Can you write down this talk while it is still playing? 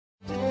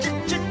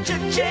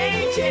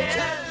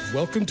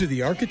Welcome to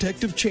the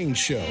Architect of Change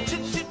Show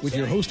with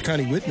your host,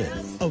 Connie Whitman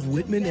of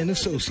Whitman and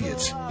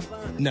Associates.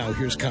 Now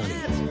here's Connie.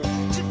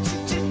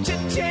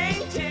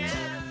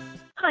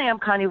 Hi, I'm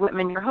Connie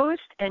Whitman, your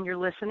host, and you're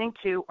listening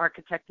to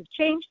Architect of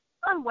Change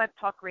on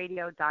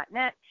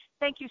webtalkradio.net.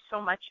 Thank you so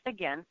much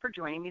again for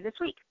joining me this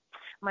week.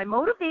 My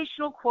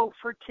motivational quote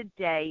for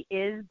today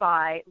is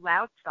by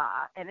Lao Tzu,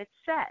 and it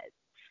says,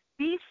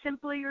 "Be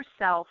simply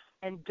yourself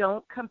and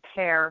don't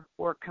compare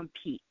or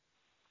compete."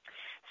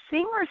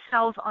 Seeing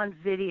ourselves on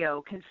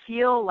video can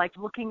feel like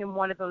looking in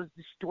one of those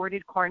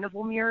distorted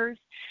carnival mirrors.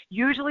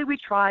 Usually we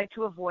try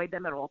to avoid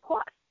them at all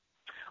costs.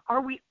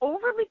 Are we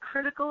overly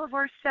critical of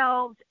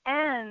ourselves,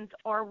 and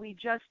are we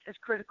just as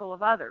critical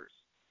of others?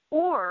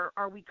 Or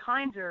are we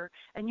kinder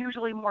and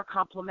usually more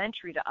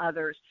complimentary to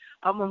others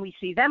when we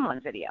see them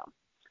on video?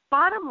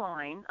 Bottom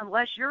line,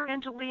 unless you're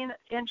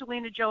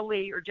Angelina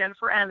Jolie or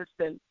Jennifer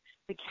Aniston,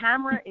 the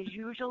camera is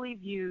usually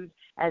viewed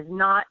as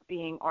not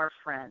being our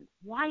friend.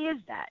 Why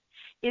is that?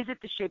 Is it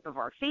the shape of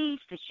our face,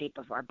 the shape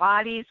of our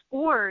bodies,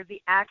 or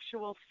the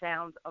actual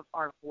sound of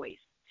our voice?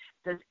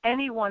 Does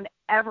anyone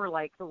ever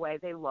like the way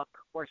they look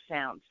or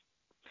sound?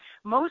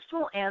 Most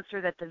will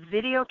answer that the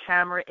video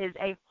camera is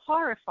a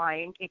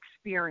horrifying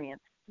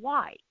experience.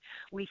 Why?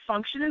 We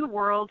function in the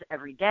world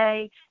every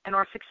day and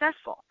are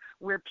successful,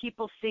 where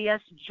people see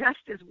us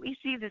just as we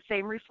see the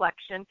same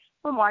reflection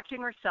when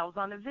watching ourselves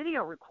on a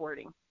video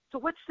recording. So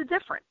what's the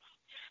difference?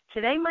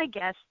 Today, my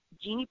guest,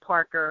 Jeannie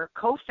Parker,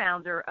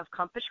 co-founder of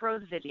Compass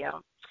Rose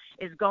Video,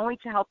 is going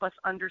to help us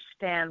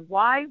understand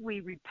why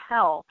we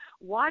repel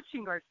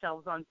watching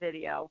ourselves on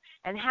video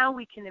and how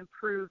we can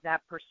improve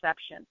that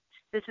perception.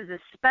 This is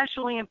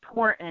especially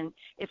important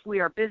if we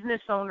are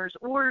business owners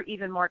or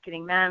even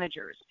marketing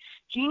managers.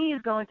 Jeannie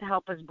is going to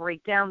help us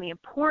break down the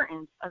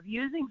importance of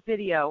using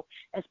video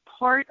as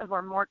part of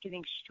our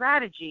marketing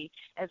strategy,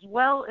 as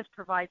well as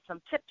provide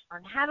some tips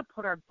on how to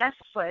put our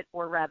best foot,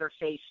 or rather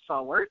face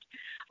forward.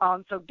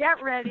 So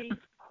get ready,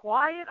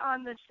 quiet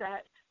on the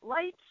set,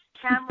 lights,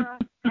 camera,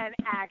 and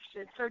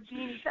action. So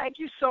Jeannie, thank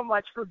you so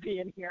much for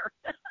being here.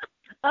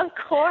 Of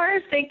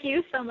course. Thank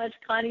you so much,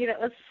 Connie. That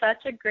was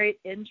such a great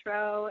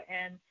intro.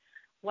 And,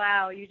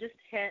 wow, you just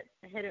hit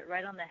it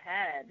right on the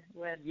head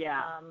with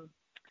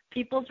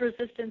people's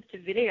resistance to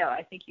video.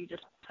 I think you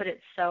just put it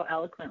so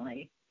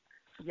eloquently.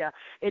 Yeah,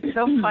 it's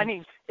so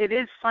funny. It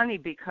is funny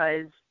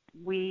because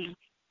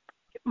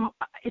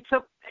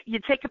you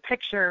take a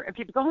picture and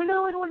people go, "Oh,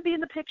 no, I don't want to be in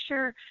the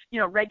picture,"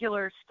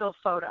 regular still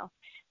photo.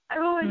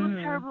 "Oh, I look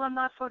terrible, I'm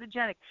not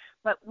photogenic."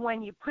 But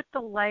when you put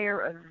the layer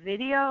of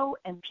video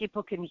and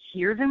people can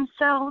hear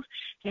themselves,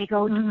 they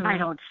go, "I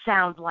don't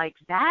sound like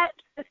that."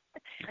 And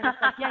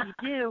it's like, yeah, you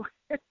do.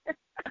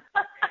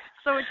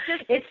 So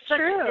it's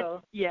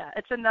true.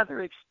 It's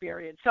another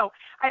experience. So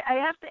I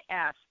have to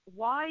ask,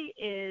 why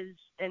is,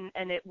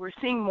 we're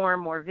seeing more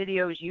and more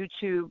videos,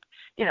 YouTube,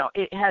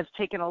 it has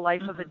taken a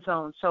life of its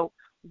own. So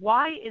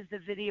why is the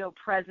video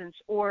presence,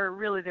 or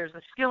really there's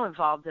a skill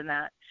involved in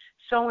that,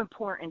 so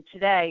important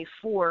today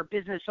for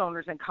business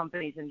owners and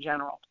companies in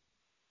general?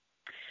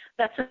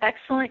 That's an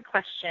excellent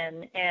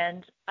question,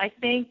 and I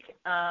think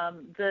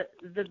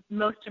the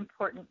most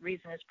important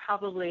reason is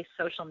probably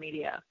social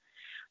media.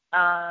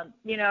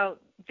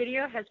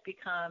 Video has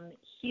become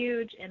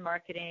huge in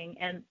marketing,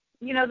 and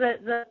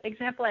the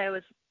example I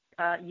always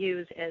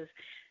use is,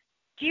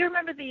 do you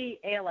remember the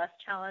ALS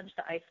challenge,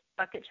 the Ice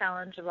Bucket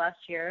Challenge of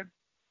last year?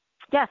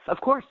 Yes, of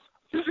course.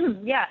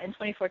 Yeah, in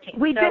 2014.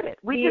 We did it.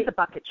 We did the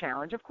bucket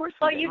challenge. Of course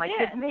we did. My did.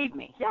 kids made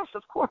me. Yes,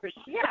 of course.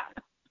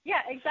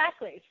 Yeah,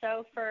 exactly.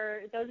 So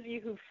for those of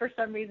you who for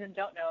some reason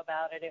don't know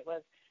about it, it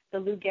was the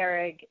Lou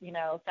Gehrig,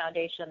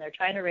 Foundation. They're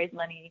trying to raise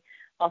money,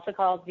 also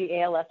called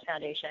the ALS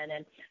Foundation.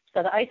 And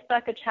so the Ice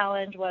Bucket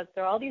Challenge was,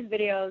 there are all these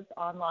videos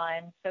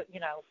online, so,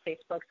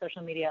 Facebook,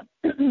 social media.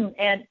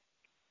 And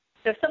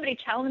so if somebody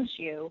challenged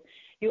you,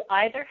 you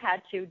either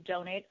had to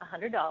donate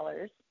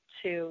 $100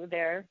 to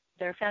their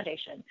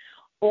foundation,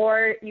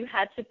 or you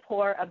had to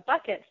pour a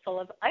bucket full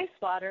of ice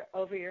water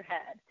over your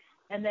head.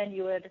 And then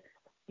you would,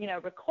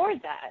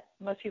 record that.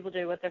 Most people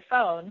do with their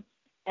phone,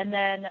 and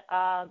then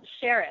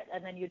share it,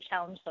 and then you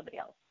challenge somebody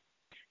else.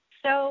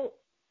 So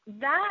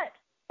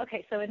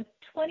so in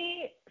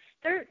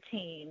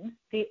 2013,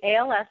 the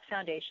ALS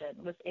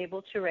Foundation was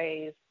able to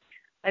raise,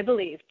 I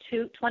believe,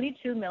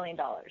 $22 million.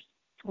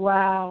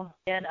 Wow.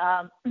 And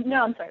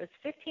no, I'm sorry, it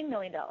was $15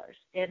 million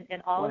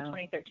in all of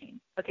 2013.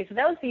 Okay, so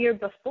that was the year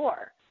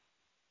before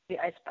the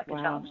Ice Bucket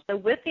Challenge. So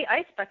with the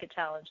Ice Bucket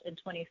Challenge in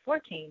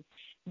 2014,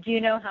 do you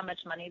know how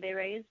much money they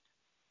raised?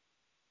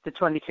 The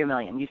 $22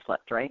 million. You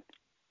slipped, right?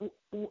 It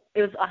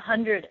was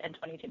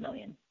 $122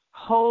 million.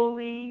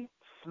 Holy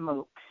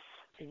smokes.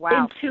 Wow.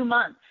 In 2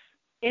 months.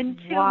 In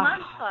 2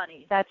 months,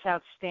 Connie. That's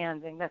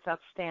outstanding.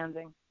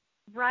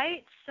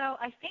 Right? So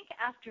I think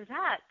after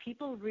that,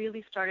 people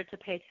really started to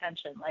pay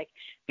attention,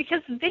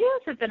 because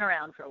videos have been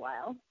around for a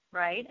while,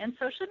 right? And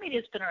social media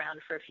has been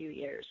around for a few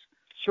years.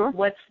 Sure.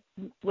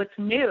 What's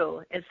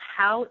new is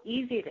how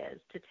easy it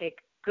is to take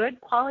good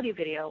quality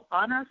video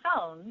on our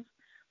phones.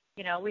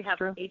 We have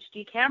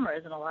HD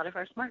cameras in a lot of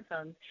our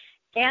smartphones,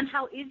 and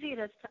how easy it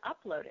is to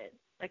upload it,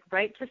 like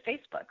right to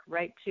Facebook,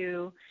 right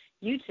to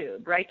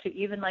YouTube, right to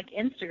even like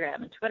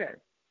Instagram and Twitter.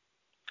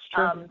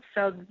 Sure.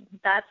 So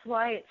that's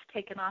why it's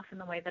taken off in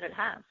the way that it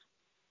has.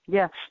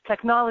 Yeah,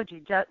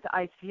 technology,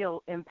 I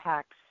feel,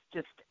 impacts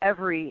just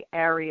every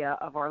area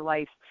of our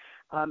life.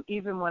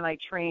 Even when I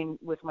train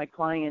with my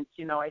clients,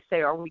 I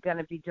say, are we going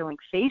to be doing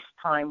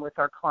FaceTime with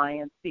our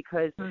clients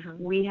because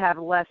we have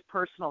less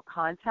personal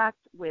contact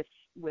with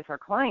our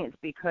clients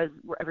because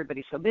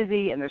everybody's so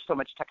busy and there's so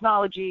much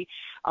technology,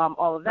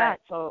 all of that. Right.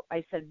 So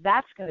I said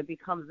that's going to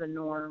become the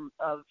norm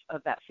of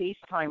that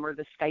FaceTime or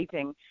the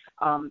Skyping,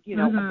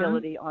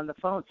 ability on the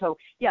phone. So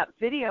yeah,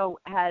 video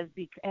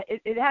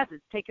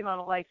it's taken on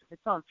a life of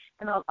its own.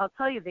 And I'll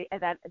tell you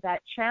that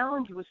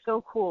challenge was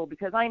so cool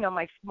because I know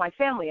my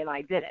family and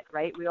I did it,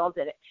 right? We all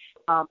did it.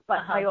 But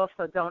I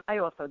also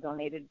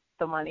donated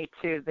the money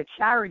to the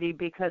charity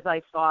because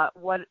I thought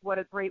what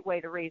a great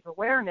way to raise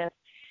awareness.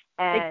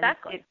 And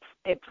exactly.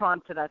 it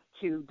prompted us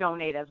to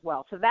donate as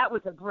well. So that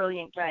was a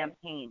brilliant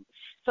campaign.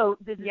 So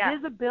the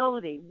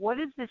visibility, what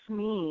does this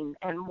mean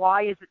and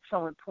why is it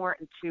so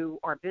important to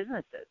our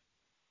businesses?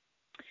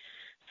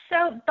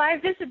 So by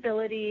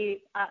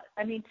visibility,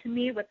 to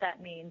me what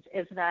that means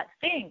is that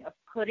thing of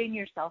putting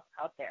yourself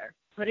out there,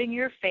 putting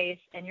your face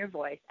and your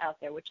voice out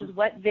there, which is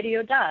what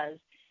video does,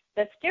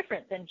 that's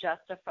different than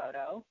just a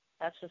photo.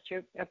 That's just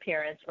your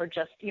appearance, or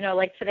just,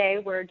 like today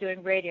we're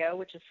doing radio,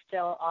 which is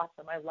still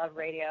awesome. I love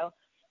radio.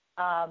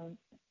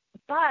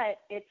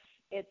 But it's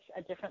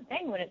a different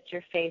thing when it's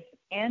your face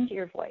and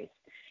your voice.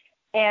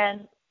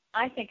 And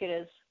I think it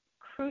is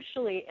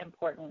crucially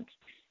important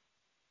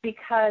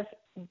because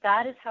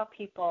that is how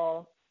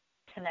people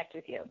connect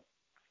with you.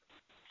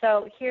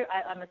 So here,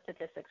 I'm a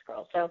statistics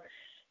girl. So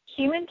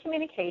human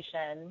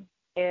communication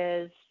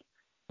is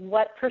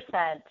what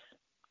percent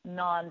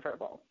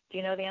nonverbal? Do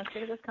you know the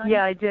answer to this, Connie?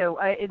 Yeah, I do.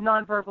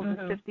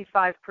 Nonverbal is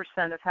 55%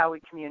 of how we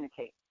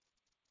communicate.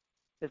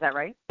 Is that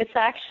right? It's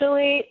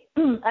actually,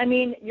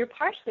 you're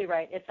partially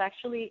right. It's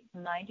actually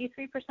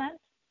 93%.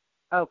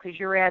 Oh, because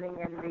you're adding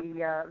in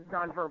the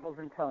nonverbals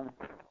and tones.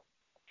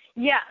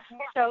 Yeah.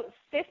 So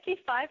 55%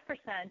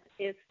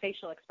 is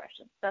facial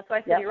expression. That's why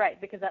I said you're right,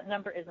 because that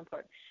number is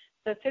important.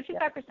 So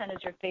 55%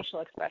 is your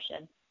facial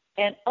expression,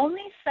 and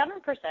only 7%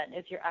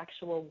 is your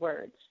actual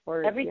words.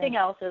 Everything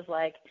else is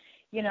like,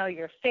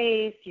 your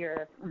face,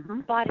 your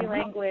body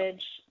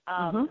language,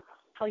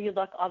 how you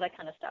look, all that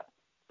kind of stuff.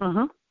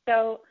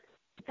 So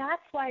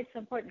that's why it's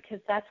important,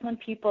 because that's when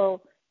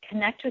people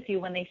connect with you,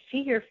 when they see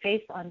your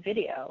face on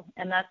video.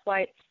 And that's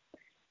why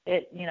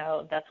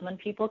that's when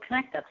people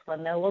connect. That's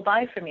when they will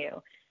buy from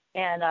you.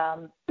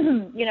 And,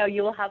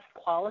 you will have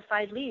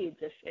qualified leads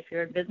if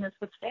you're in business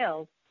with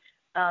sales,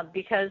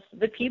 because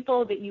the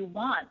people that you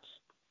want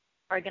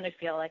are going to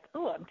feel like,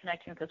 oh, I'm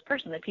connecting with this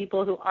person. The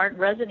people who aren't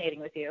resonating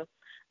with you,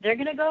 they're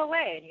going to go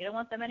away, and you don't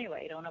want them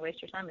anyway. You don't want to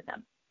waste your time with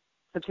them.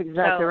 That's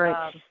exactly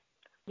right.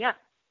 Yeah.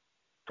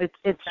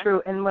 It's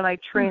true. And when I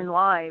train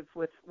live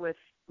with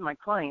my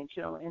clients,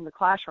 in the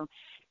classroom,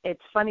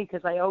 it's funny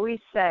because I always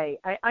say,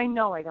 I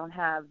know I don't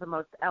have the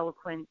most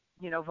eloquent,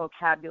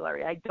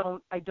 vocabulary. I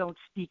don't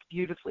speak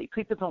beautifully.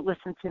 People don't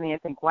listen to me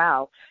and think,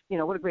 wow,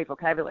 what a great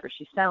vocabulary.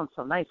 She sounds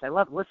so nice. I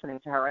love listening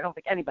to her. I don't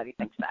think anybody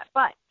thinks that.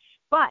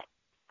 But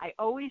I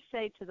always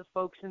say to the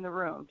folks in the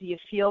room, do you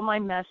feel my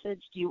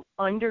message? Do you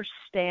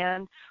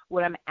understand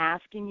what I'm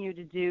asking you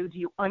to do? Do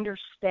you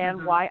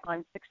understand why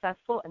I'm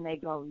successful? And they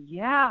go,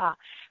 yeah.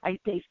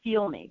 They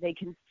feel me. They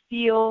can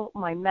feel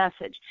my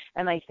message.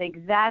 And I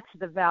think that's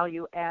the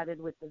value added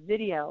with the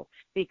video,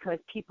 because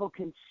people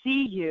can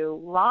see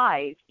you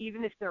live,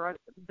 even if they're a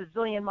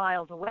bazillion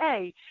miles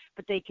away,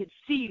 but they can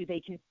see you. They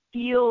can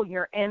feel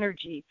your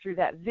energy through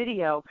that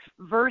video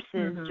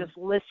versus just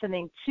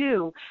listening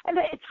to. And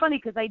it's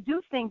funny because I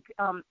do think,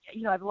 I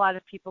have a lot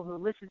of people who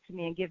listen to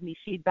me and give me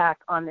feedback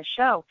on the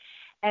show,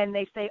 and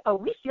they say, oh,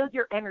 we feel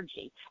your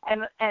energy.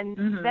 And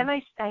then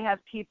I have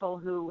people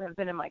who have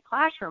been in my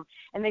classroom,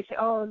 and they say,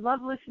 oh, I love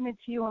listening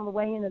to you on the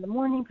way in the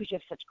morning because you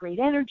have such great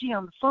energy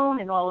on the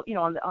phone and all,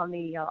 on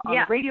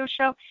the radio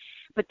show.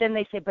 But then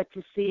they say, but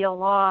to see you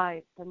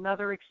live,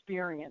 another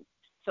experience.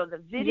 So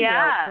the video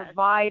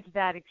provides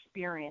that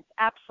experience.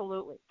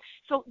 Absolutely.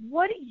 So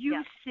what do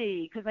you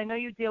see, because I know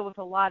you deal with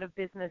a lot of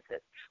businesses,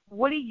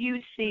 what do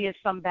you see as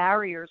some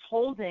barriers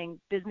holding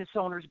business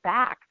owners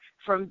back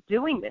from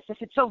doing this? If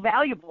it's so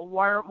valuable,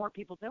 why aren't more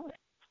people doing it?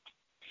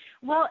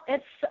 Well,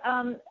 it's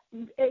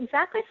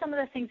exactly some of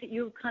the things that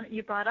you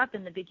brought up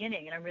in the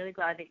beginning, and I'm really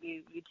glad that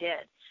you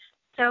did.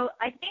 So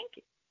I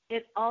think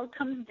it all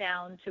comes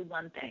down to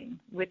one thing,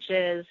 which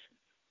is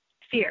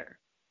fear.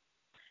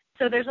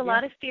 So there's a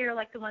lot of fear,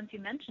 like the ones you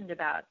mentioned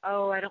about,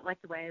 oh, I don't like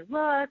the way I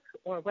look,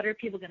 or what are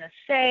people going to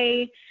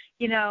say,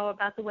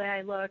 about the way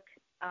I look,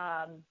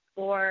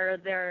 or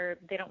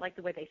they don't like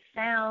the way they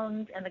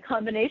sound, and the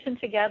combination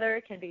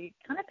together can be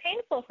kind of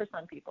painful for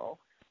some people.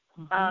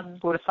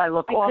 What if I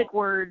look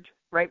awkward,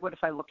 right? What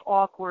if I look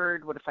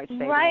awkward? What if I say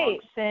the wrong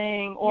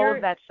thing? All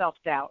of that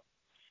self-doubt.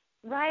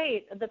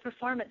 Right, the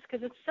performance,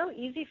 because it's so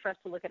easy for us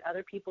to look at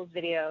other people's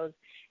videos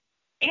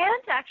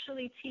and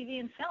actually TV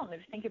and film, if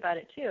you think about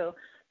it too,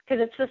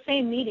 because it's the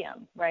same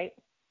medium, right?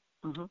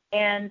 Mm-hmm.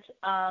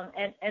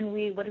 And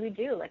we, what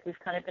do? Like, we've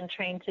kind of been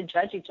trained to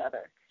judge each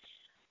other.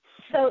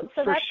 So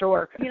for that's,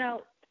 sure.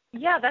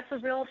 Yeah, that's a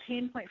real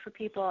pain point for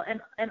people.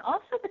 And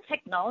also the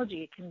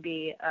technology can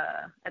be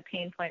a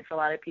pain point for a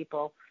lot of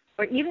people.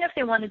 Or even if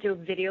they want to do a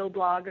video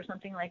blog or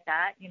something like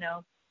that,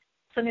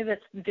 something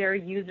that's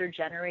very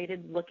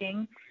user-generated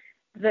looking,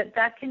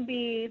 that can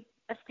be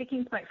a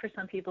sticking point for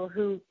some people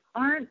who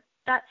aren't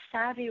that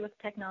savvy with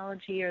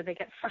technology, or they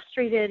get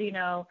frustrated,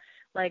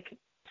 like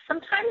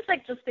sometimes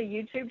like just the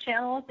YouTube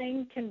channel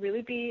thing can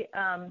really be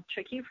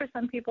tricky for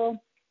some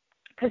people,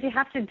 because you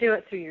have to do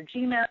it through your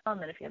Gmail,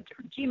 and then if you have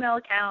different Gmail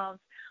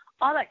accounts,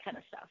 all that kind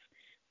of stuff.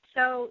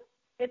 So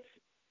it's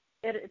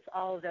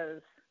all of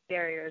those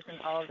barriers and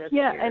all of those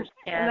fears.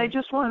 And I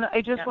just want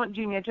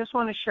Jeannie, I just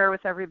want to share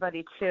with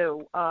everybody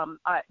too.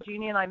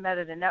 Jeannie and I met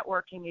at a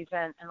networking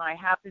event, and I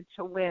happened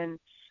to win.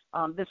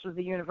 This was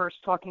the universe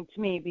talking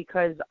to me,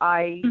 because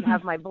I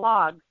have my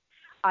blog.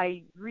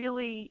 I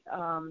really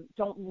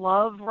don't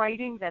love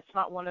writing. That's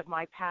not one of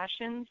my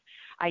passions.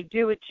 I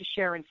do it to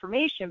share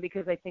information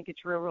because I think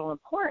it's real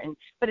important,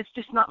 but it's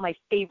just not my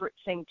favorite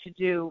thing to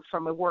do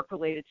from a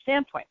work-related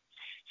standpoint.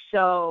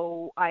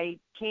 So I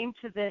came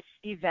to this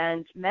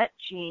event, met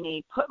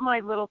Jeannie, put my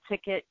little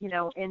ticket,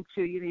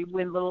 into, you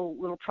win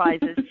little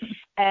prizes,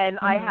 and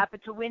I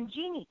happened to win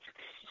Jeannie.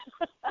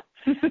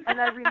 And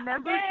I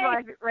remember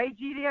driving, right,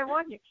 Jeannie, I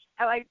won you.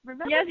 And I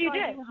remember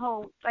driving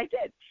home. I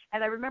did.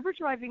 And I remember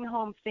driving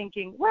home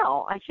thinking,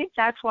 well, I think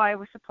that's why I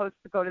was supposed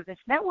to go to this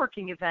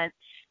networking event,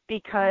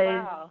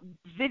 because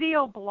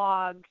video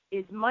blog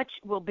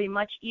will be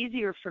much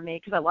easier for me,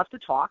 because I love to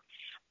talk,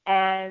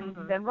 and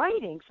than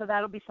writing. So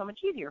that'll be so much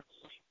easier.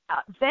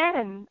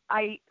 Then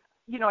I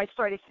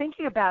started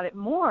thinking about it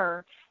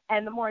more,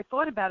 and the more I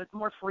thought about it, the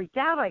more freaked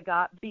out I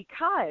got,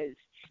 because,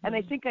 and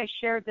I think I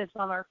shared this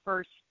on our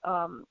first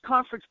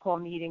conference call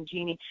meeting,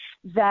 Jeannie,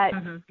 that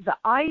the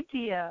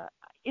idea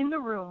in the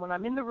room, when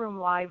I'm in the room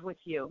live with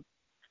you,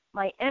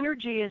 my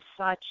energy is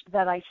such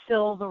that I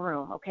fill the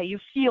room, okay? You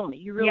feel me.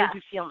 You really do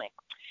feel me.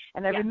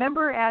 And I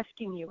remember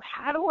asking you,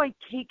 how do I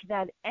take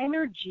that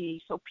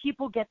energy so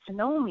people get to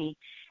know me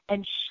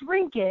and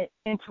shrink it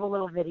into a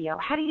little video?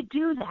 How do you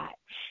do that?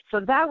 So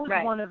that was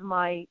one of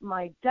my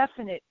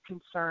definite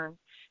concerns.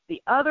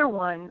 The other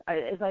one,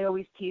 as I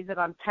always tease it,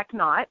 I'm tech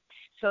not.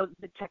 So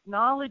the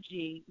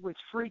technology was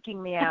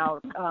freaking me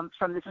out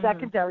from the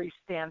secondary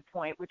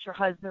standpoint, which your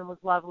husband was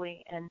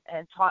lovely and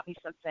taught me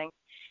some things.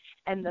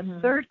 And the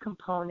third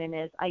component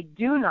is I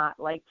do not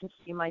like to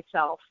see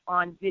myself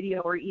on video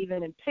or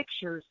even in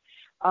pictures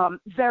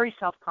very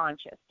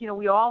self-conscious.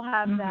 We all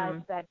have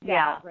that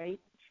doubt, right?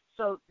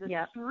 So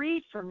the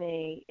three for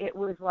me, it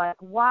was like,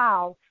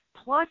 wow,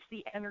 plus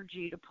the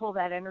energy to pull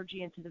that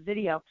energy into the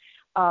video.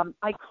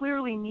 I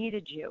clearly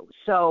needed you.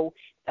 So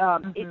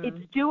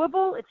it's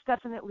doable. It's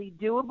definitely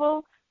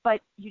doable,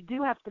 but you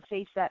do have to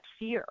face that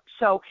fear.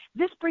 So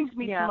this brings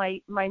me to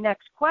my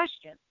next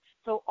question.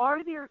 So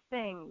are there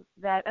things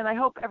that, and I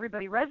hope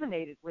everybody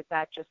resonated with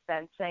that just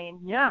then, saying,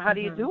 how do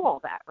you do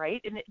all that,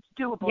 right? And it's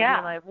doable. You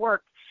and I have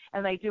worked,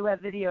 and I do have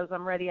videos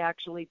I'm ready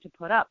actually to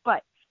put up.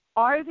 But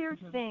are there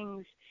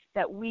things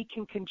that we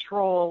can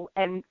control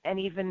and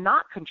even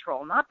not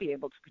be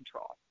able to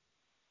control?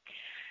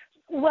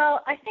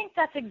 Well, I think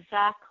that's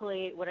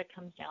exactly what it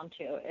comes down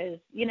to is,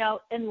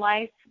 in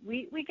life,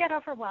 we get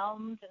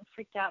overwhelmed and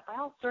freaked out by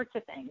all sorts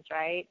of things,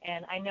 right?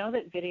 And I know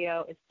that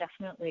video is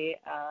definitely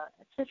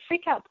it's a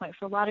freak out point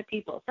for a lot of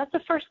people. So that's the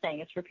first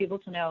thing, is for people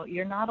to know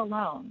you're not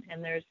alone.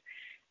 And there's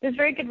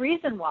very good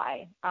reason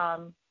why.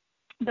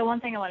 The one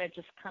thing I want to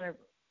just kind of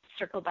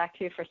circle back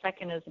to for a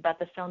second is about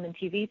the film and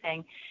TV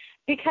thing,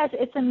 because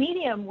it's a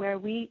medium where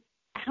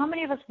how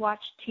many of us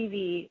watch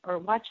TV or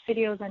watch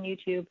videos on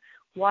YouTube,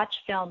 watch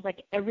films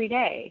like every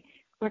day?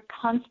 We're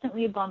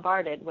constantly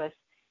bombarded with,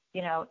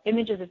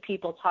 images of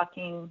people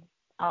talking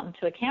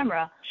to a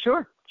camera.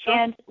 Sure.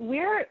 And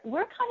we're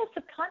kind of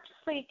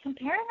subconsciously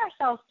comparing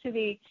ourselves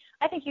to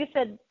I think you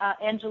said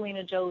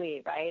Angelina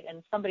Jolie, right?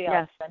 And somebody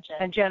else mentioned.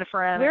 And Jennifer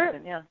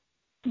Aniston,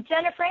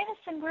 Jennifer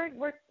Aniston,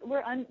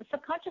 we're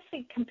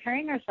subconsciously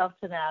comparing ourselves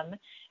to them,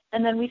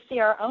 and then we see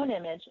our own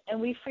image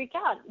and we freak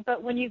out.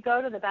 But when you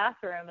go to the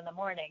bathroom in the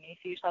morning and you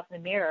see yourself in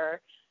the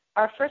mirror,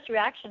 our first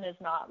reaction is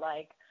not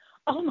like,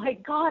 oh my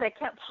God, I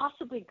can't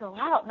possibly go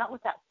out, not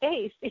with that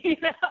face,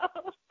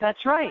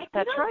 That's right. Like,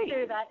 That's right.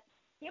 Do that.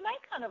 You might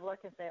kind of look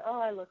and say,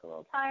 oh, I look a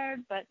little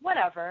tired, but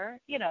whatever,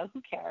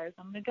 who cares?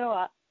 I'm going to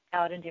go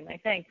out and do my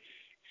thing.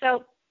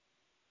 So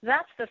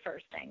that's the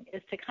first thing,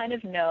 is to kind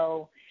of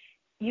know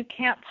you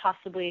can't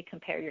possibly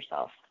compare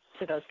yourself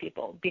to those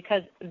people,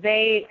 because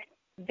they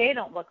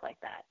don't look like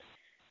that.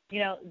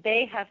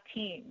 They have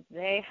teams.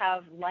 They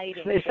have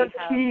lighting. They have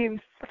teams.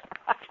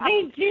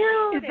 They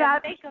do. Is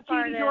that,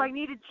 Jeannie, do I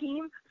need a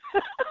team?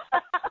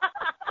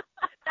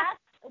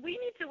 We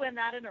need to win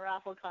that in a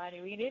raffle,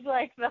 Connie. We need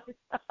like the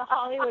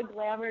Hollywood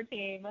glamour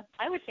team.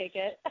 I would take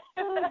it.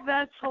 Oh,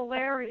 that's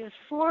hilarious,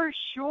 for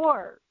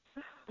sure.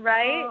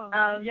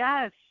 Right?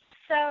 Yes.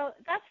 So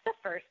that's the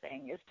first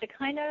thing, is to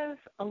kind of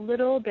a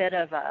little bit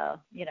of a,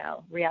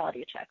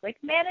 reality check, like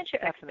manage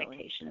your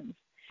expectations.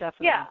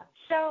 Definitely. Yeah.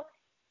 So,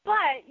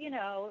 but,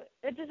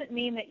 it doesn't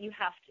mean that you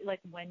have to,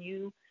 like, when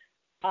you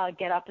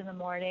get up in the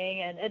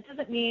morning, and it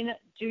doesn't mean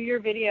do your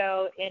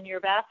video in your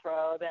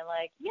bathrobe and,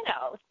 like, you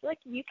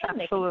can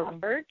make an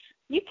effort.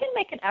 You can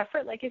make an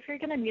effort, like, if you're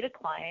going to meet a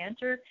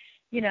client or,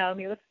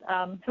 meet with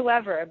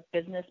whoever, a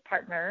business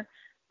partner,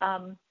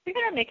 you're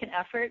going to make an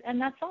effort,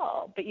 and that's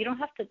all. But you don't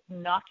have to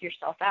knock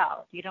yourself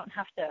out. You don't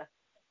have to,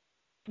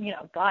 you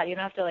don't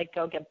have to, like,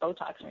 go get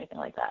Botox or anything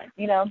like that,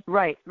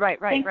 Right.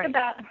 Think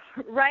about,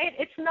 right?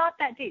 It's not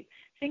that deep.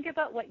 Think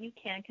about what you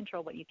can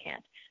control, what you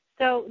can't.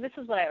 So this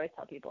is what I always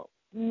tell people.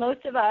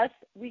 Most of us,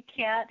 we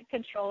can't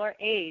control our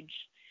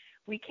age.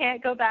 We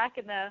can't go back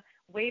in the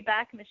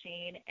Wayback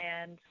Machine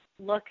and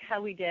look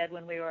how we did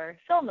when we were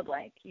fill in the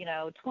blank,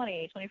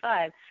 20,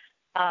 25.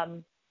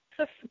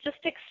 So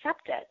just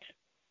accept it.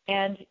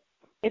 And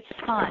it's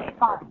fine,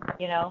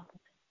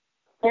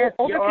 Older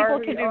people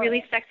can be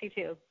really sexy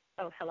too.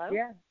 Oh, hello?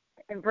 Yeah.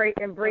 Embrace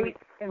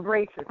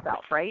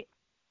yourself, right?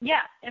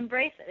 Yeah,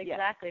 embrace it.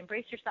 Exactly. Yeah.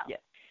 Embrace yourself. Yeah.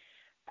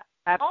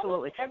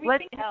 Absolutely.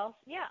 Everything else,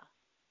 yeah.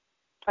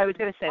 I was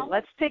going to say,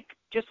 let's take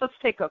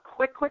a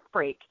quick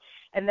break,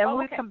 and then when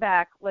we come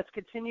back, let's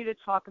continue to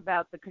talk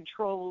about the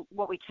control,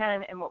 what we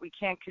can and what we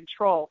can't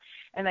control.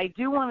 And I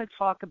do want to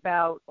talk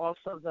about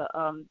also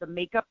the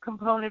makeup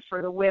component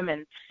for the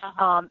women,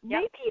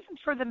 maybe even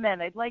for the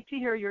men. I'd like to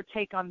hear your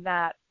take on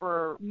that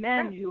for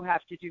men who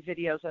have to do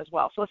videos as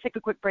well. So let's take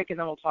a quick break, and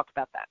then we'll talk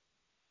about that.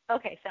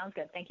 Okay, sounds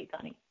good. Thank you,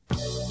 Connie.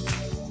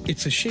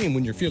 It's a shame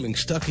when you're feeling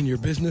stuck in your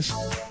business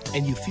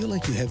and you feel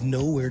like you have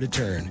nowhere to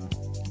turn.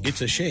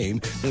 It's a shame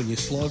when you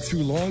slog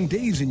through long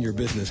days in your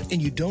business and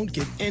you don't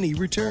get any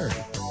return.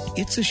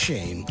 It's a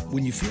shame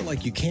when you feel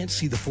like you can't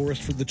see the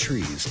forest for the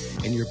trees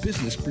and your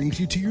business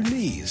brings you to your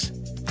knees.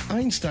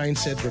 Einstein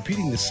said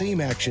repeating the same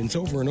actions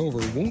over and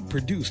over won't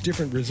produce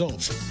different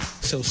results.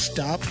 So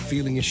stop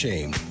feeling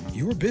ashamed.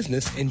 Your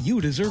business and you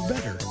deserve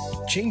better.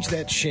 Change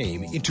that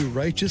shame into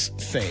righteous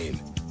fame.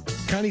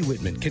 Connie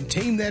Whitman can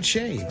tame that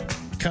shame.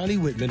 Connie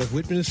Whitman of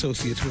Whitman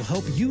Associates will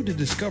help you to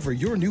discover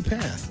your new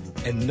path,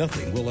 and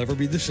nothing will ever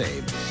be the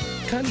same.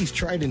 Connie's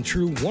tried and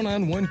true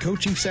one-on-one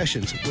coaching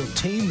sessions will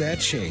tame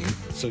that shame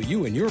so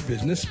you and your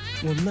business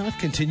will not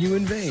continue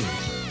in vain.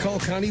 Call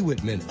Connie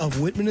Whitman of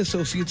Whitman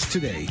Associates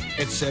today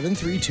at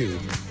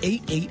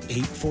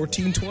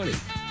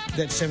 732-888-1420.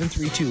 That's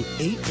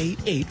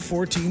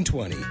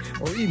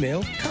 732-888-1420. Or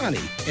email Connie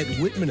at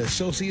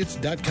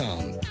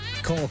whitmanassociates.com.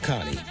 Call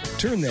Connie.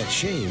 Turn that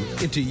shame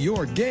into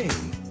your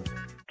game.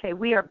 Okay,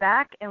 we are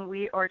back, and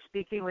we are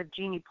speaking with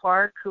Jeannie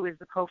Park, who is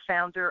the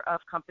co-founder of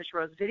Compass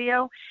Rose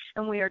Video,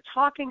 and we are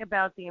talking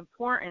about the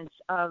importance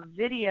of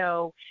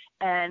video,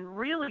 and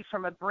really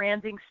from a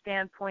branding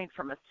standpoint,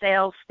 from a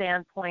sales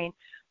standpoint,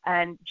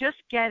 and just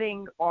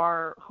getting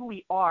who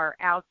we are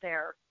out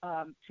there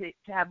to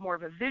have more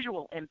of a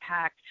visual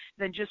impact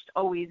than just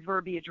always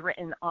verbiage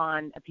written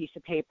on a piece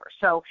of paper.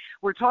 So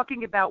we're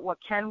talking about what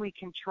can we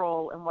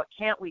control and what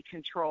can't we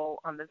control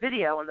on the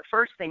video. And the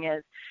first thing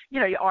is,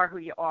 you are who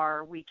you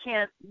are. We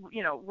can't,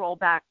 roll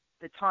back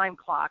the time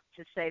clock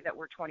to say that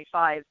we're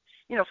 25,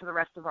 for the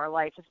rest of our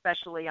life,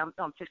 especially I'm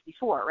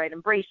 54, right?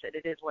 Embrace it.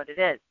 It is what it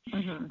is.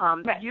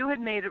 Mm-hmm. Right. You had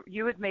made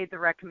the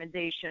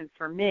recommendation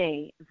for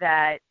me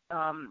that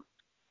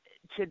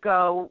to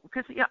go,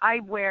 because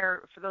I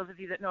wear, for those of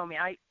you that know me,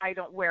 I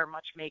don't wear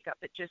much makeup.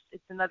 It's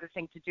another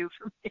thing to do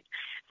for me.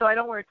 So I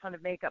don't wear a ton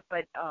of makeup.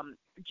 But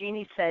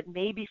Jeannie said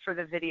maybe for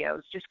the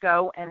videos, just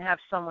go and have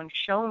someone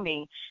show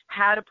me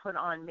how to put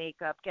on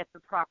makeup, get the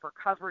proper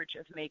coverage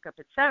of makeup,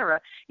 etc.,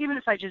 even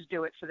if I just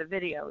do it for the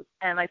videos.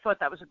 And I thought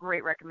that was a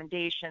great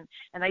recommendation.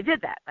 And I did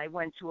that. I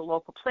went to a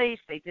local place.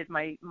 They did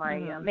my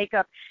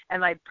makeup,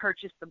 and I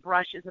purchased the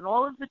brushes and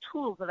all of the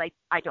tools that I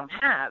don't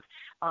have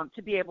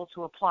to be able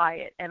to apply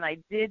it. And I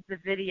did the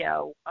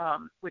video,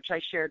 which I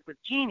shared with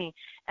Jeannie,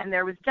 and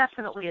there was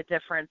definitely a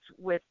difference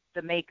with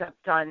the makeup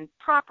done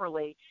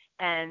properly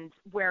and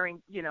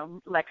wearing,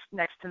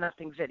 next to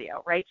nothing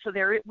video, right? So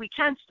we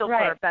can still put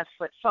our best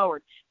foot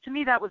forward. To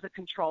me, that was a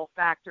control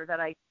factor that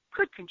I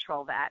could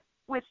control that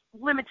with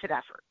limited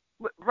effort,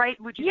 right?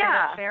 Would you say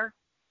that's fair?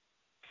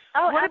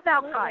 Oh, what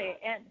absolutely. About price?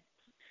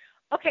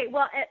 Okay,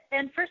 well,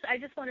 and first I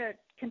just want to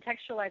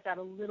contextualize that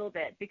a little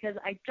bit because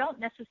I don't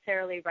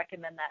necessarily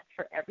recommend that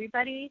for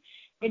everybody.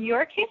 In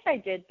your case, I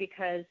did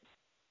because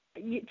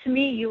to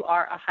me, you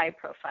are a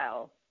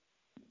high-profile,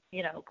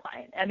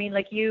 client. I mean,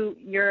 like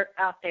you're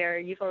out there.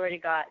 You've already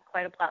got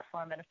quite a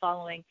platform and a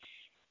following.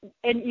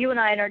 And you and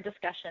I in our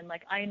discussion,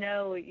 like I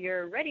know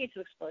you're ready to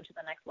explode to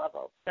the next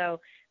level. So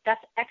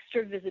that's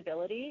extra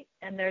visibility,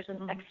 and there's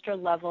an extra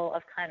level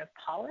of kind of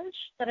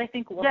polish that I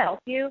think will help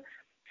you.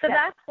 So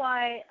that's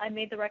why I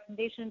made the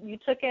recommendation. You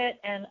took it,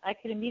 and I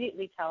could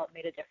immediately tell it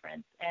made a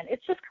difference. And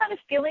it's just kind of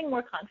feeling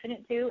more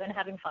confident, too, and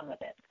having fun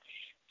with it.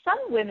 Some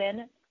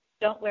women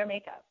don't wear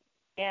makeup,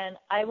 and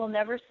I will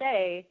never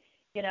say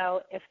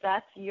if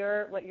that's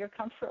what your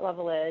comfort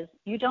level is,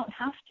 you don't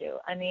have to.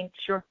 I mean,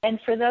 Sure. And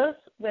for those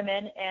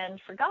women and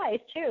for guys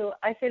too,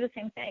 I say the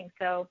same thing.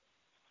 So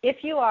if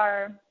you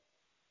are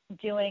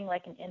doing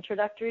like an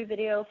introductory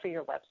video for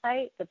your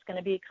website that's going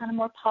to be kind of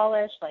more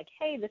polished, like,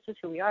 hey, this is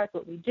who we are, it's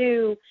what we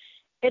do.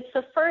 It's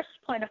the first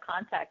point of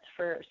contact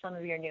for some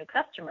of your new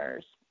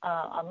customers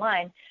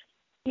online.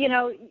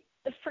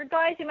 For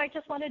guys, you might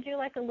just want to do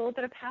like a little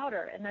bit of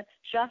powder, and that's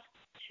just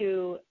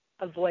to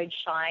avoid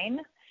shine.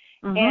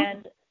 Mm-hmm.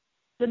 And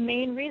the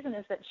main reason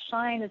is that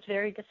shine is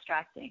very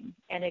distracting,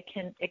 and it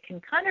can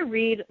kind of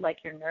read like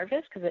you're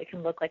nervous because it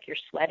can look like you're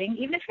sweating.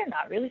 Even if you're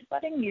not really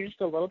sweating, you're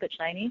just a little bit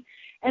shiny.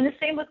 And the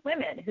same with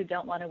women who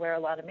don't want to wear a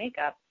lot of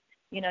makeup.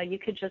 You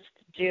could just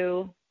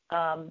do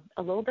a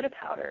little bit of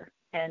powder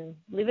and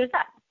leave it at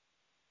that.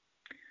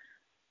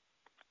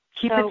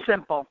 Keep it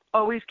simple.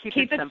 Always keep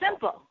it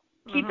simple.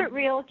 Mm-hmm. Keep it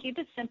real. Keep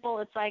it simple.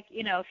 It's like,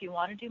 if you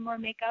want to do more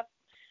makeup,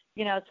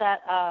 it's that,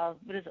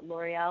 what is it,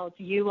 L'Oreal? It's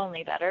you,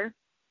 only better.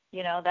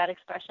 That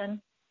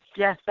expression.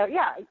 Yes. So,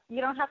 yeah,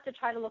 you don't have to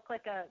try to look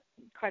like a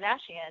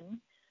Kardashian.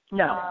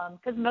 No.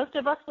 Because most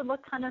of us would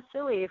look kind of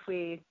silly if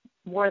we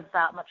wore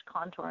that much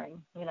contouring,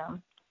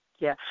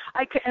 Yeah.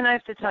 And I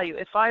have to tell you,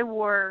 if I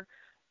wore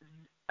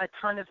a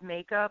ton of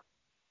makeup,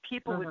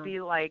 people would be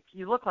like,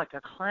 you look like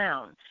a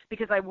clown,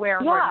 because I wear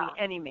hardly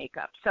any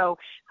makeup. So,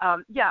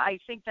 I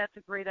think that's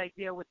a great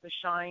idea with the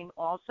shine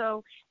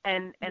also.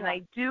 And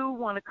I do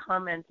want to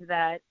comment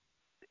that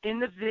in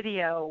the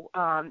video,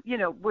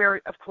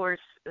 where, of course,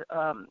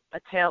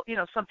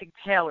 something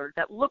tailored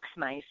that looks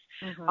nice,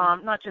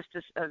 not just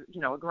a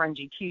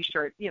grungy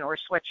T-shirt, or a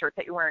sweatshirt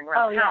that you're wearing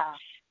around the house.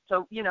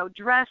 So,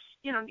 dress,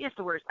 yes,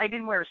 I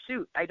didn't wear a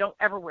suit. I don't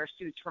ever wear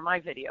suits for my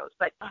videos,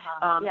 but,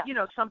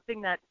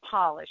 something that's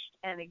polished.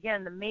 And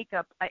again, the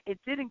makeup, it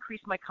did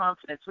increase my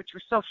confidence, which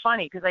was so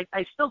funny because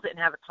I still didn't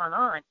have a ton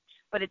on,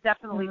 but it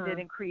definitely did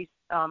increase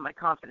my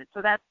confidence.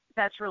 So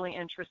that's really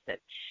interesting.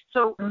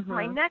 So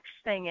my next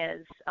thing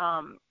is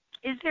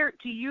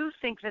do you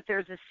think that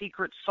there's a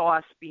secret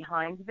sauce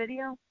behind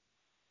video?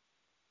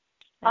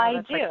 I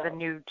that's do. Like the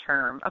new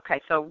term. Okay,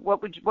 so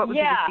what would be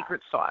the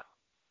secret sauce?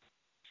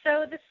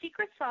 So the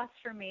secret sauce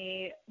for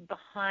me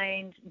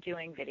behind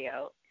doing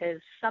video is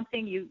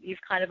something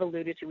you've kind of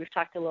alluded to. We've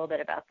talked a little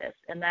bit about this,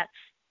 and that's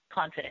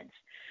confidence.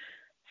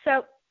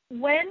 So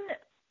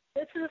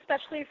this is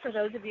especially for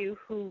those of you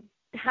who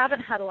haven't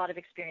had a lot of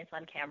experience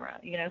on camera,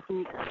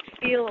 who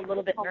feel a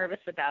little bit nervous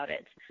about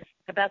it,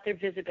 about their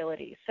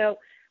visibility. So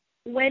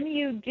when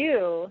you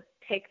do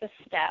take the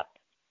step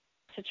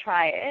to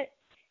try it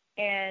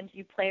and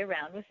you play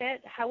around with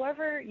it,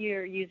 however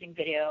you're using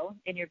video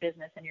in your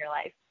business and your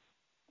life,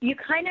 you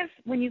kind of,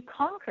 when you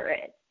conquer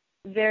it,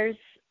 there's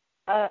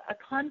a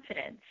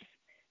confidence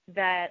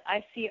that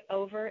I see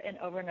over and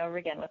over and over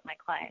again with my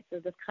clients. So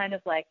this kind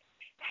of like,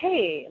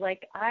 hey,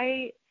 like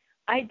I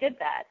did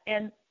that.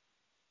 And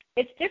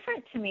it's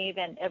different to me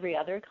than every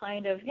other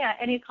kind of,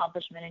 any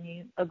accomplishment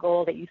and a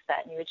goal that you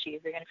set and you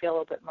achieve, you're going to feel a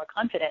little bit more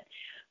confident.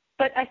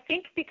 But I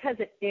think because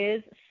it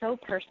is so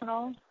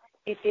personal,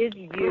 it is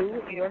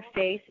you, your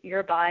face,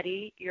 your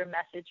body, your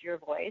message, your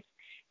voice.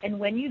 And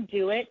when you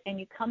do it and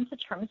you come to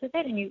terms with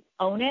it and you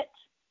own it,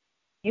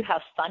 you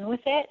have fun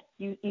with it,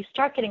 you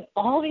start getting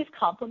all these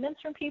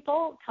compliments from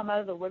people come out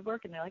of the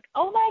woodwork, and they're like,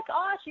 oh, my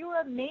gosh, you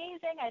were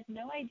amazing. I had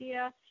no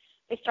idea.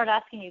 They start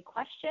asking you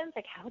questions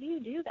like, how do you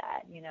do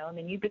that? And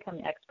then you become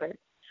the expert.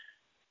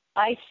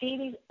 I see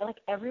these, like,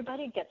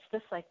 everybody gets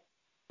this, like,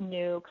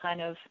 new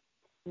kind of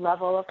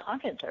level of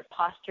confidence. Their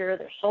posture,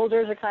 their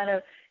shoulders are kind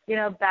of,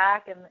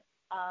 back, and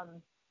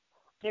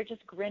they're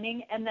just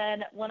grinning. And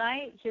then when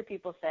I hear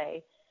people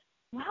say,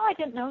 wow, I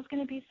didn't know it was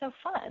going to be so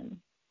fun,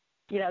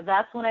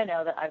 that's when I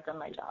know that I've done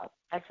my job.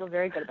 I feel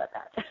very good about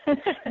that.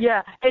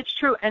 Yeah, it's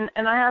true. And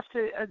I have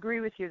to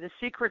agree with you. The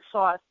secret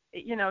sauce,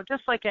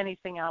 just like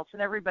anything else,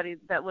 and everybody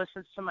that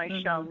listens to my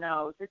show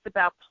knows, it's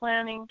about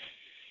planning.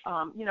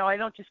 I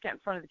don't just get in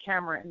front of the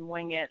camera and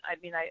wing it. I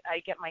mean, I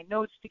get my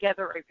notes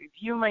together. I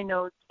review my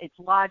notes. It's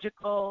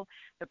logical.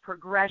 The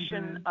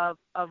progression of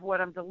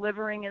what I'm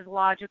delivering is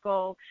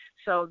logical.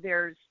 So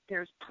there's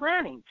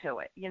planning to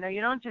it. You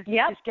don't just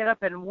get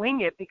up and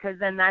wing it, because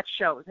then that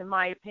shows. In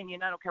my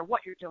opinion, I don't care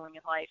what you're doing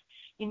in life.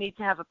 You need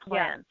to have a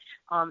plan.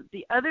 Yeah.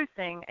 The other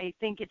thing, I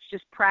think it's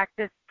just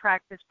practice.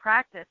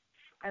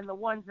 And the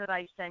ones that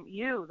I sent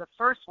you, the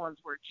first ones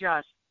were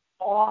just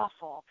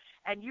awful.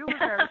 And you were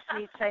very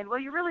sweet, saying, well,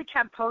 you really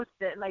can't post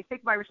it. And I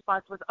think my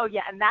response was, oh,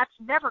 yeah, and that's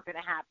never going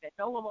to happen.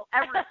 No one will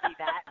ever see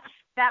that.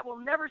 That will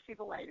never see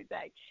the light of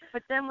day.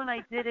 But then when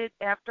I did it,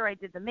 after I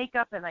did the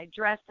makeup and I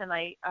dressed and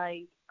I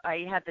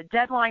had the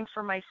deadline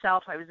for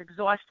myself, I was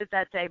exhausted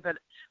that day, but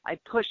I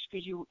pushed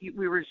because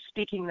we were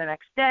speaking the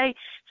next day.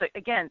 So,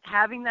 again,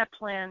 having that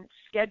plan,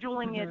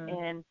 scheduling it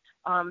in,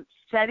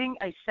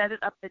 I set it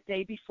up the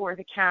day before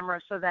the camera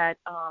so that,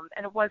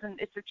 and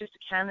it's just a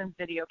Canon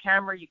video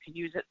camera. You can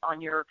use it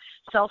on your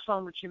cell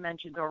phone, which you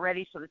mentioned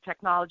already, so the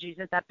technology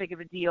isn't that big of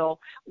a deal,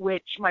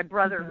 which my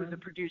brother, who's a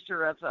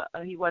producer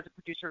he was a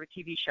producer of a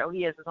TV show,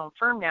 he has his own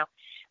firm now,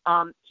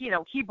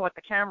 he bought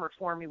the camera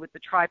for me with the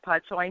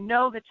tripod, so I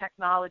know the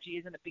technology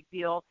isn't a big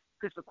deal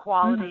because the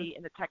quality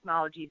and the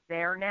technology is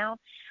there now.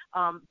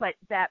 But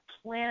that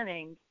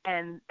planning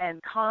and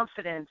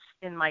confidence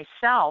in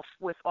myself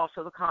with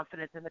also the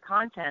confidence in the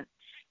content,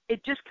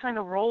 it just kind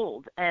of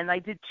rolled. And I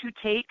did 2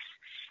 takes,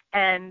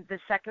 and the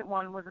second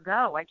one was a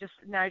go. I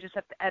just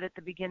have to edit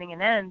the beginning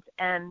and end,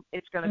 and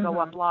it's going to go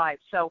up live.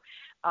 So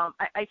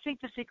I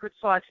think the secret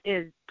sauce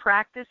is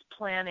practice,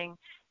 planning,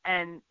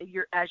 and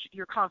as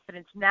your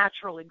confidence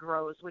naturally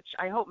grows, which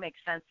I hope makes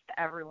sense to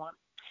everyone.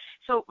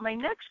 So my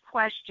next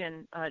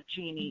question,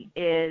 Jeannie,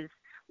 is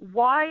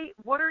what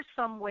are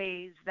some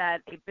ways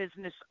that a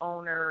business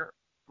owner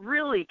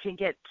really can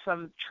get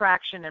some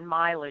traction and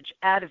mileage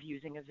out of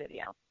using a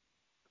video?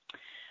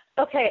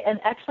 Okay, an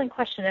excellent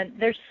question.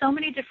 And there's so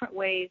many different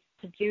ways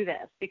to do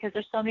this because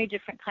there's so many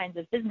different kinds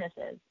of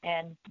businesses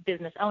and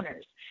business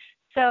owners.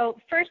 So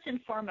first and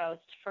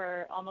foremost,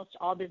 for almost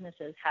all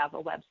businesses have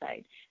a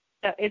website.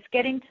 So it's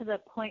getting to the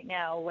point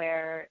now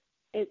where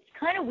it's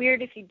kind of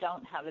weird if you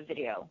don't have a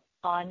video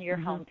on your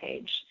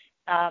homepage.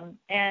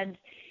 And,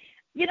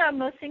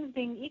 most things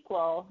being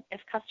equal,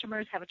 if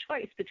customers have a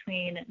choice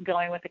between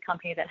going with a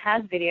company that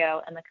has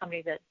video and the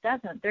company that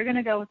doesn't, they're going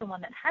to go with the one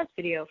that has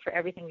video for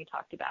everything we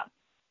talked about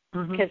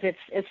because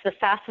it's the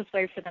fastest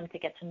way for them to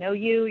get to know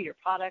you, your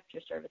product,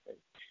 your services.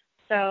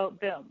 So,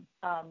 boom.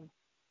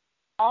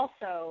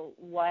 Also,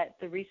 what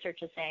the research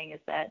is saying is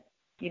that,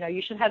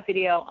 you should have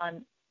video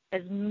on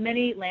as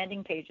many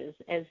landing pages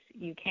as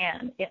you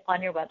can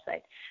on your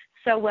website.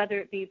 So whether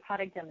it be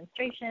product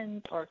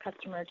demonstrations or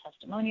customer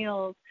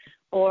testimonials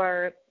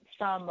or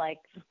some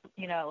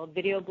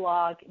video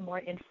blog, more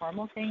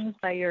informal things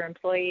by your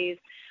employees,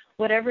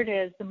 whatever it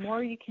is, the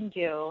more you can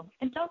do,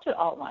 and don't do it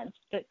all at once,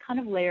 but kind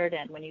of layer it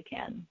in when you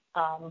can.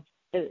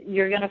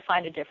 You're going to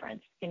find a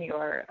difference in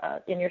your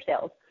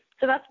sales.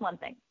 So that's one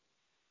thing.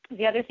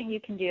 The other thing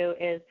you can do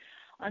is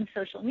on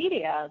social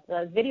media,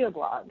 the video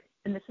blog.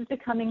 And this is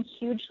becoming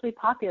hugely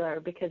popular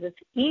because it's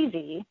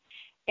easy.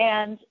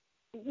 And,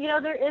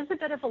 there is a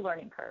bit of a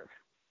learning curve,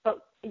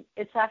 but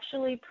it's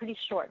actually pretty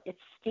short. It's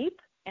steep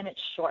and it's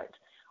short.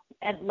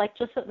 And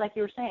just like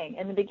you were saying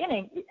in the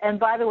beginning, and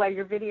by the way,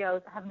 your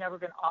videos have never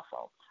been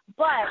awful.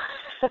 But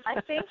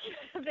I think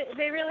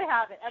they really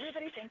haven't.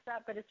 Everybody thinks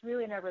that, but it's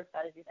really never as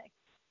bad as you think.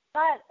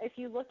 But if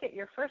you look at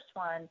your first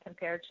one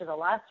compared to the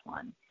last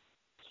one,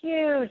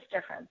 huge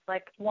difference,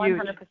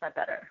 100%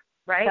 better.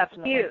 Right?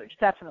 Definitely. Huge.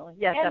 Definitely.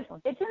 Yes, and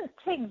definitely. It didn't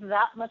take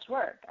that much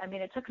work. I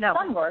mean, it took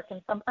some work and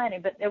some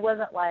planning, but it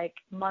wasn't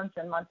months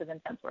and months of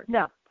intense work.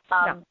 No.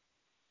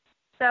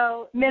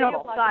 So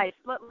minimal size.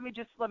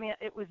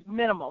 It was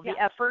minimal. Yeah.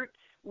 The effort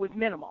was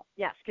minimal.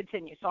 Yes,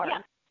 continue. Sorry.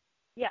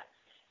 Yeah.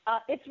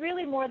 It's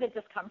really more the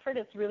discomfort.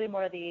 It's really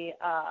more the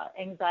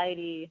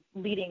anxiety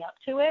leading up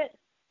to it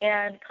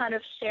and kind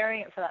of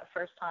sharing it for that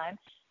first time.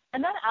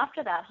 And then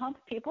after that,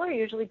 people are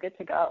usually good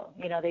to go.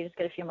 They just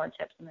get a few more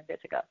tips and they're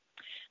good to go.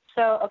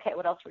 So, okay,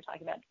 what else were we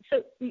talking about?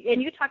 So,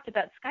 and you talked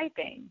about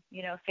Skyping,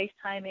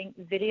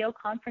 FaceTiming, video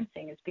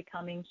conferencing is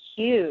becoming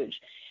huge.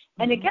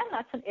 And again,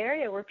 that's an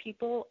area where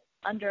people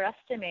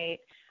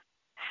underestimate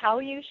how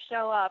you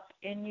show up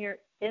in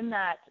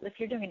that, if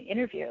you're doing an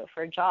interview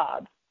for a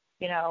job,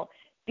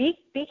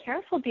 be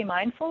careful, be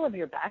mindful of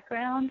your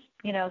background,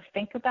 do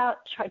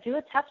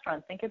a test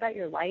run, think about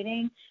your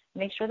lighting,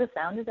 make sure the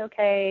sound is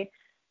okay,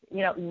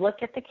 look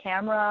at the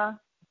camera.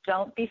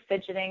 Don't be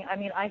fidgeting. I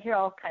mean, I hear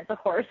all kinds of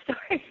horror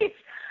stories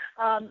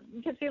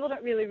because people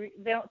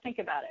they don't think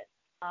about it.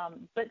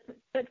 But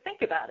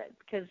think about it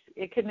because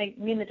it could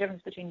mean the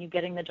difference between you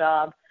getting the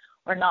job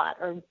or not,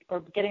 or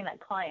getting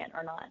that client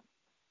or not.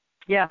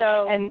 Yeah,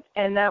 so,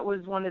 and that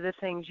was one of the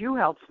things you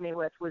helped me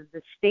with was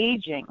the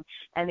staging.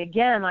 And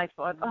again, I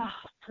thought,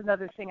 it's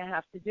another thing I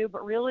have to do.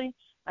 But really,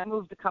 I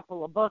moved a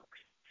couple of books.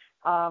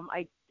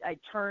 I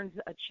turned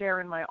a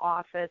chair in my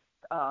office.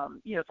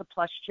 It's a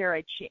plush chair.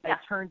 I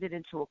turned it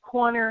into a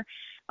corner,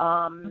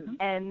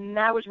 and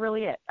that was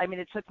really it. I mean,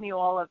 it took me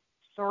all of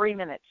 3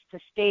 minutes to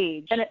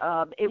stage. And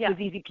it was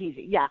easy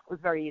peasy. Yeah, it was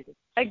very easy.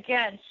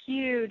 Again,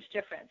 huge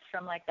difference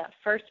from that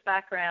first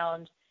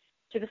background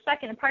to the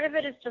second. And part of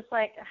it is just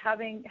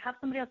have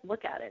somebody else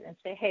look at it and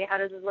say, hey, how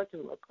does it look? Does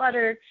it look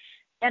cluttered?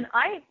 And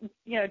I,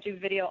 do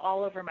video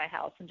all over my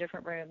house in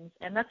different rooms.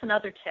 And that's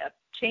another tip.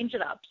 Change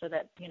it up so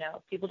that,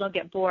 people don't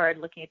get bored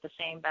looking at the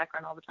same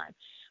background all the time.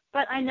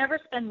 But I never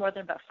spend more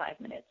than about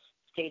 5 minutes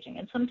staging,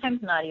 and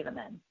sometimes not even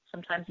then.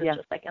 Sometimes it's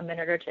just a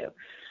minute or two.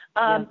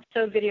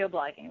 So video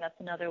blogging, that's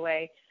another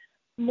way.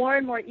 More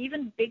and more,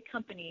 even big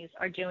companies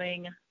are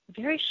doing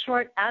very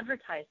short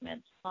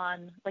advertisements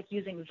on,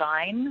 using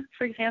Vine,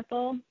 for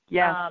example.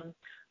 Yeah.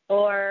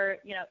 Or,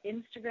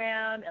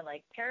 Instagram and,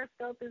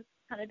 Periscope is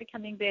kind of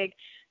becoming big.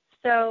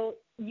 So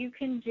you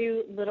can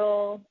do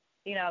little,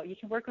 you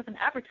can work with an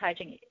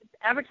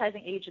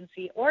advertising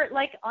agency, or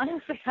like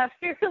honestly have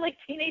your like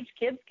teenage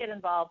kids get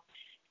involved.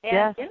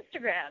 And Yes.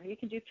 Instagram, you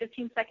can do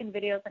 15-second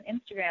videos on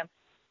Instagram.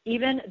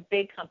 Even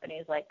big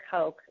companies like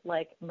Coke,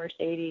 like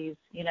Mercedes,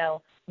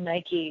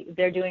 Nike,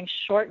 they're doing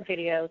short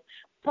videos.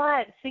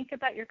 But think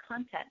about your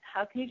content.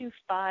 How can you do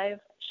 5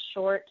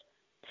 to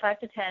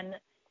 10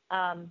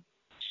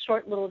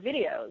 short little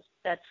videos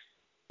that's,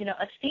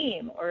 a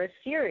theme or a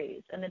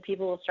series, and then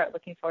people will start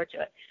looking forward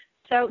to it.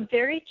 So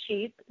very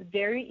cheap,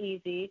 very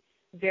easy,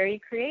 very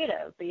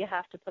creative, but you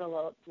have to put a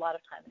lot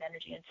of time and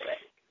energy into it.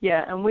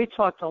 Yeah, and we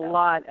talked a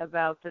lot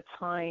about the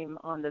time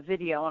on the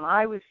video, and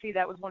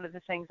that was one of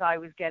the things I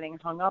was getting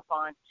hung up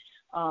on,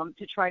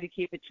 to try to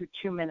keep it to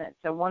 2 minutes.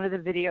 So one of the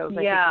videos, I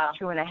think, was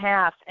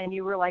 2.5, and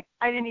you were like,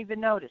 I didn't even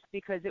notice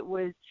because it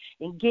was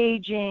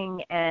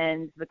engaging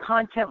and the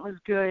content was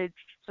good,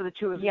 so the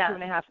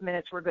 2.5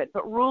 minutes were good.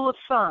 But rule of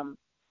thumb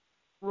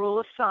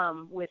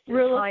with the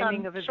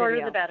timing of a shorter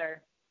video. The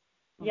better.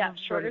 Yeah,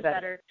 shorter is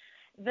better.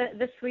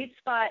 The sweet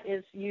spot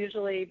is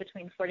usually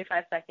between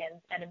 45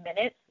 seconds and a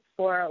minute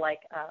for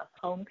like a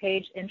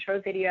homepage intro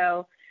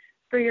video.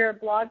 For your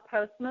blog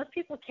post, most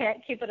people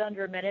can't keep it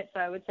under a minute, so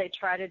I would say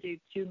try to do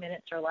 2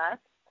 minutes or less.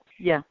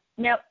 Yeah.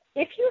 Now,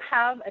 if you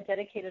have a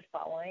dedicated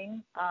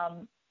following,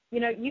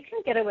 you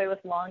can get away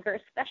with longer,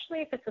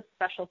 especially if it's a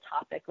special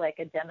topic like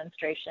a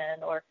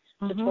demonstration or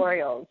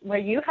tutorials where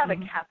you have a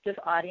captive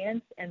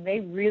audience and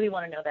they really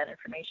want to know that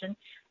information.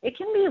 It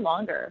can be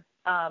longer,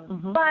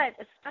 but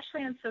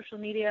especially on social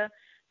media,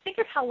 think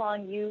of how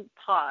long you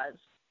pause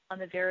on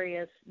the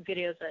various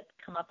videos that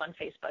come up on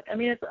Facebook. I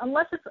mean,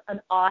 unless it's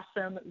an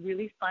awesome,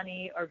 really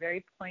funny, or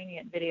very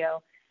poignant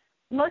video,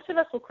 most of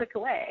us will click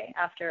away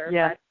after 5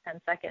 to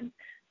 10 seconds.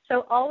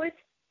 So always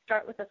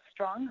start with a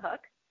strong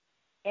hook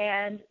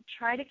and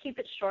try to keep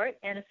it short,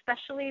 and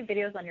especially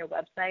videos on your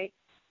website.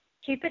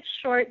 Keep it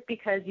short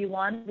because you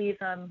want to leave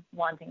them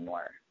wanting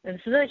more. And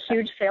this is a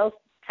huge sales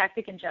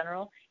tactic in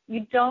general.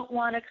 You don't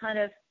want to kind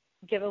of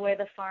give away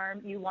the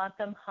farm. You want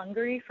them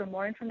hungry for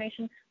more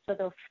information, so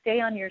they'll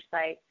stay on your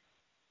site,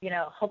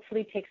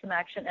 hopefully take some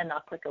action and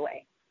not click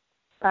away.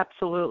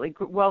 Absolutely.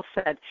 Well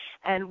said.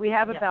 And we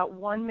have about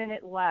 1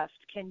 minute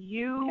left. Can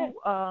you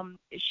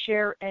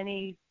share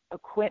any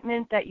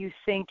equipment that you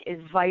think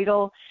is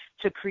vital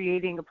to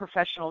creating a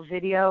professional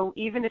video,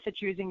 even if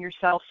it's using your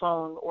cell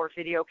phone or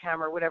video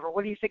camera or whatever?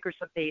 What do you think are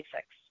some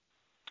basics?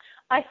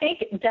 I think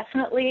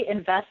definitely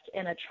invest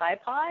in a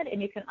tripod,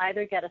 and you can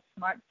either get a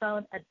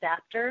smartphone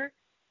adapter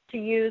to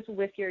use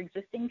with your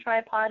existing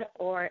tripod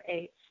or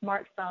a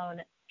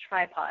smartphone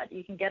tripod.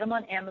 You can get them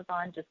on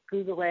Amazon, just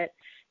Google it,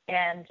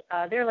 and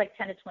they're like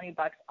 $10 to $20.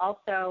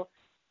 Also,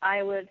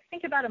 I would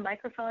think about a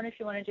microphone if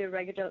you want to do a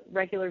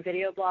regular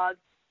video blog.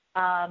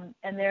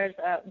 And there's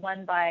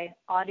one by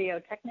Audio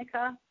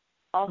Technica.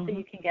 Also,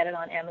 you can get it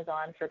on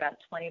Amazon for about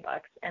 $20,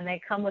 and they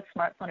come with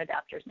smartphone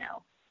adapters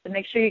now. So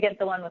make sure you get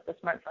the one with the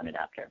smartphone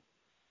adapter.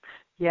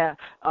 Yeah,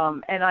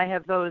 and I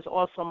have those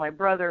also. My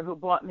brother, who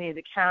bought me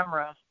the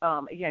camera,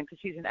 again, because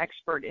he's an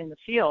expert in the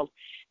field,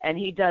 and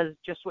he does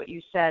just what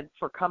you said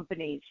for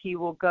companies. He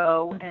will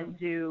go and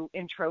do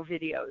intro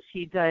videos.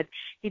 He did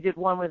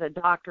one with a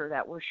doctor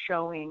that was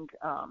showing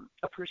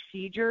a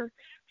procedure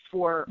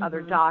for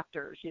other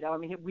doctors. I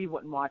mean, we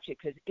wouldn't watch it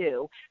because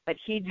ew, but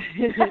he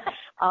did it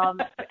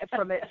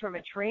from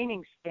a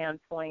training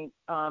standpoint.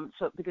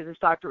 So because this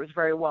doctor was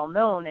very well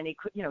known, and he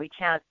could, he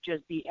can't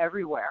just be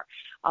everywhere.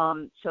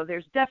 So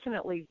there's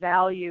definitely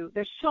value.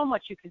 There's so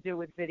much you can do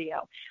with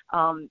video.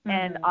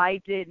 And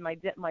my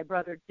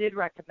brother did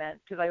recommend,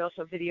 because I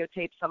also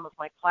videotaped some of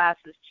my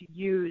classes to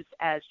use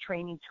as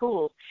training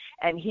tools,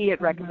 and he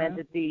had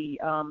recommended the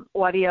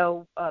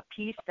audio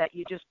piece that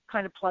you just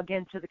kind of plug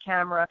into the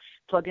camera,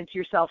 plug into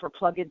yourself, or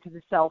plug into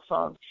the cell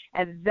phone.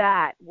 And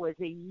that was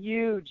a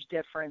huge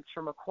difference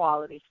from a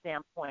quality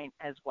standpoint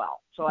as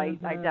well. So I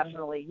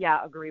definitely,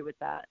 agree with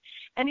that.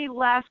 Any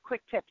last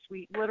quick tips?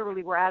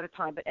 We're out of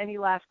time, but any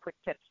last quick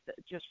tips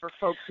just for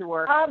folks who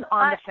are on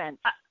the fence?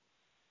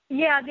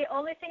 The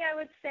only thing I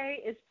would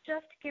say is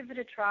just give it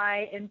a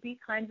try and be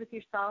kind with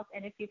yourself.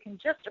 And if you can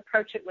just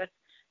approach it with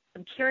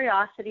some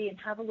curiosity and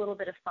have a little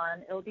bit of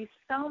fun, it will be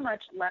so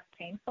much less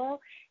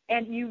painful,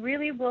 and you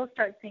really will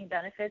start seeing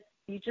benefits.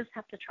 You just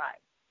have to try.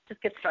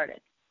 Just get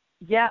started.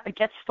 Yeah,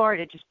 get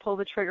started. Just pull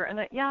the trigger. And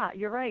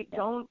you're right. Yeah.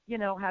 Don't,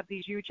 have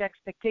these huge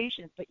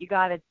expectations, but you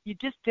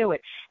just do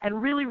it. And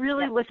really,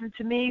 really listen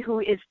to me, who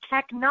is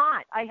tech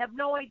not. I have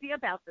no idea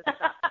about this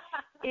stuff.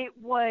 It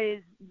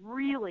was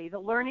really, the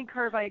learning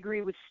curve, I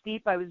agree, was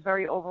steep. I was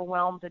very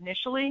overwhelmed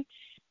initially.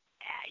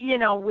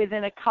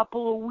 Within a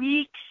couple of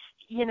weeks,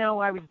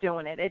 I was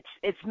doing it.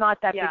 It's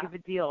not that big of a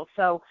deal.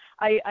 So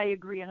I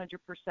agree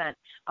 100%.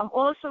 I'm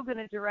also going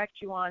to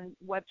direct you on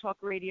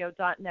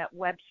webtalkradio.net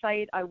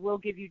website. I will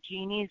give you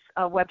Jeannie's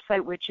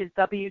website, which is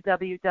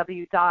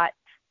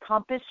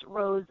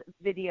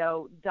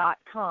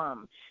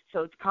www.compassrosevideo.com. So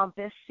it's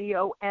Compass,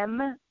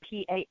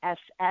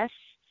 COMPASS,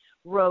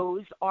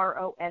 Rose,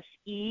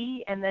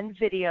 ROSE, and then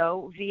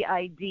video,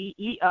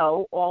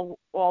 VIDEO, all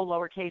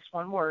lowercase,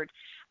 one word,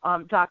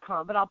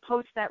 .com. But I'll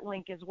post that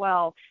link as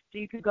well so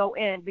you can go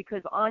in,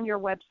 because on your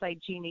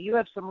website, Jeannie, you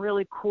have some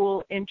really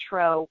cool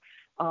intro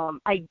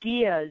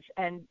ideas,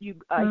 and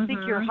I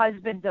think your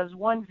husband does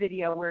one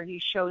video where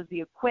he shows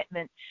the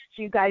equipment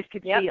so you guys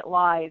could see it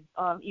live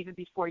even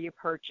before you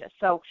purchase.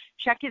 So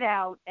check it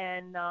out,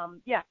 and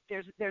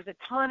there's a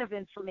ton of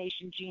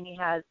information Jeannie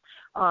has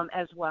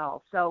as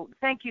well. So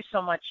thank you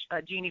so much,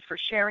 Jeannie, for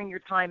sharing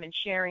your time and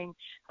sharing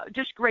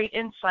just great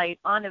insight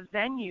on a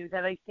venue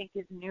that I think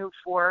is new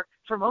for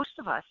most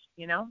of us,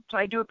 so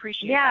I do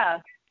appreciate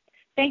that.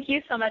 Thank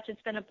you so much.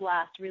 It's been a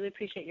blast. Really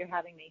appreciate your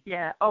having me.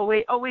 Yeah,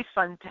 always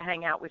fun to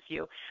hang out with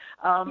you.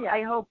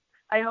 I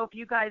hope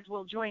you guys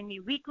will join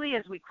me weekly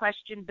as we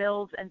question,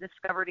 build, and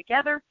discover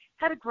together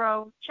how to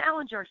grow,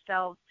 challenge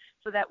ourselves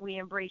so that we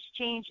embrace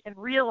change and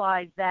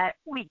realize that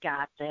we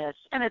got this,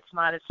 and it's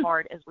not as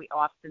hard as we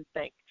often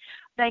think.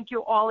 Thank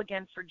you all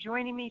again for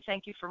joining me.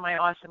 Thank you for my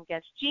awesome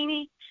guest,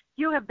 Jeannie.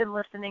 You have been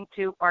listening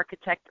to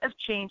Architect of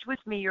Change with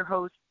me, your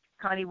host,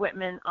 Connie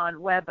Whitman, on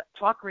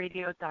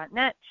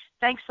webtalkradio.net.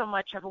 Thanks so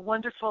much. Have a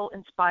wonderful,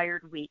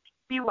 inspired week.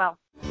 Be well.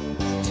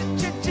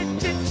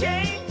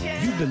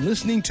 You've been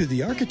listening to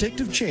The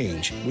Architect of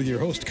Change with your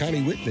host,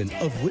 Connie Whitman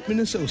of Whitman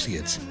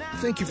Associates.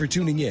 Thank you for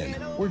tuning in.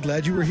 We're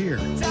glad you were here.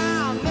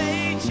 Time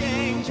may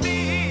change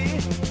me,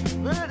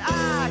 but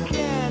I can't.